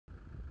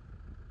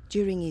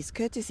During his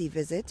courtesy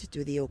visit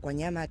to the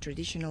Okwanyama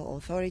Traditional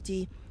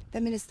Authority, the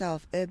Minister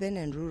of Urban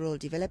and Rural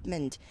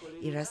Development,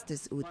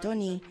 Erastus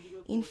Uutoni,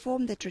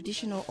 informed the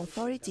Traditional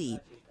Authority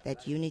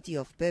that unity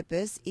of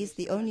purpose is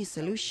the only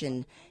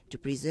solution to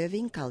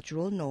preserving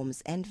cultural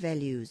norms and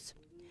values.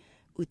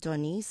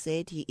 Uutoni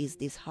said he is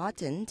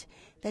disheartened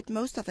that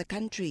most of the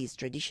country's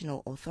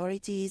traditional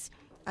authorities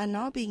are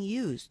now being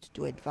used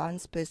to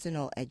advance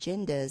personal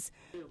agendas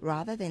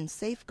rather than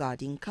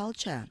safeguarding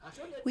culture,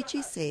 which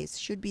he says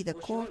should be the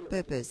core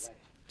purpose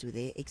to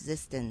their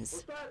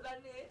existence.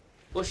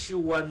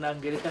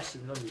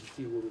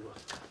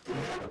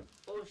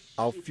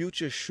 Our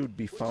future should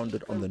be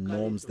founded on the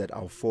norms that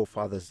our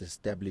forefathers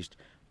established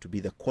to be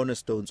the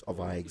cornerstones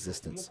of our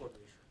existence.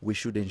 We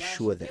should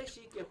ensure that.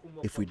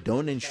 If we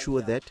don't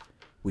ensure that,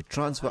 we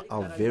transfer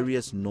our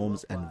various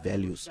norms and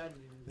values,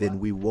 then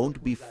we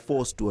won't be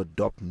forced to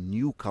adopt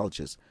new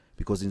cultures,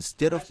 because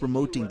instead of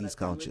promoting these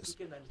cultures,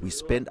 we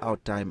spend our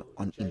time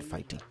on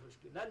infighting.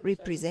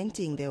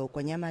 Representing the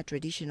Okwanyama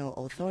Traditional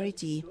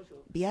Authority,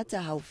 Beata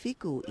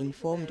Haufiku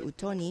informed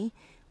Uutoni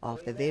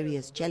of the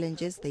various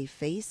challenges they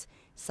face,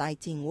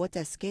 citing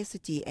water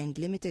scarcity and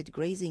limited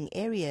grazing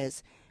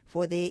areas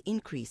for their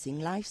increasing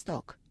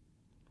livestock.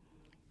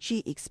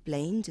 She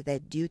explained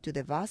that due to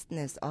the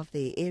vastness of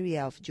their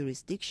area of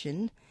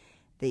jurisdiction,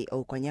 the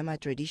Okwanyama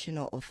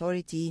Traditional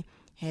Authority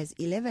has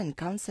 11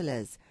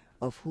 councillors,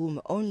 of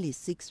whom only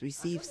 6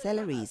 receive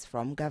salaries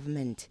from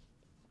government.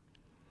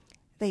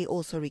 They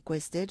also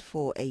requested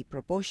for a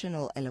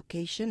proportional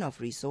allocation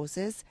of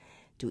resources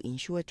to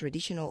ensure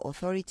traditional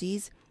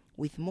authorities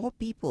with more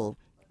people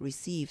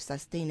receive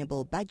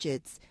sustainable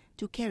budgets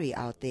to carry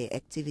out their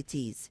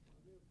activities.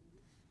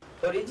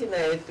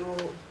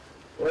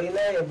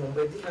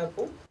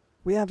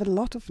 We have a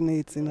lot of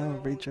needs in our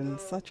region,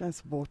 such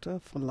as water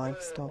for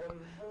livestock.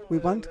 We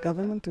want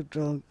government to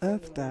drill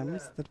earth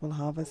dams that will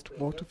harvest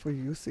water for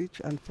usage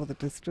and for the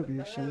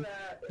distribution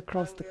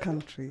across the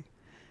country.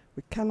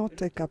 We cannot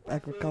take up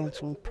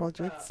agricultural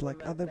projects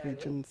like other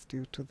regions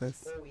due to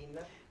this.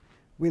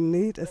 We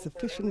need a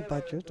sufficient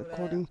budget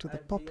according to the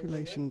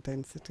population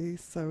density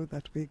so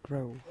that we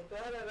grow.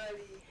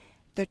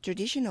 The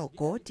traditional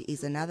court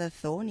is another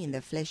thorn in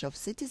the flesh of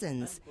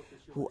citizens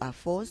who are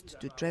forced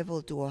to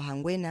travel to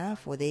Ohangwena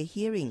for their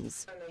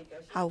hearings.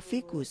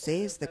 Haufiku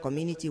says the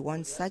community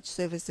wants such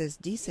services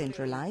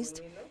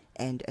decentralized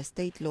and a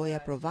state lawyer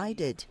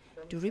provided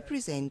to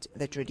represent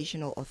the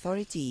traditional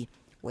authority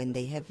when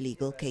they have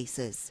legal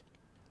cases.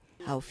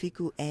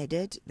 Haufiku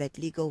added that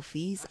legal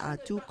fees are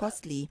too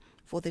costly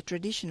for the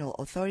traditional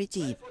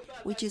authority,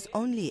 which is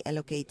only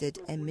allocated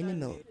a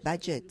minimal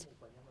budget.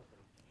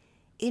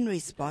 In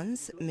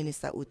response,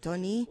 Minister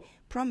Uutoni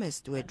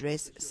promised to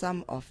address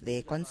some of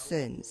their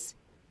concerns.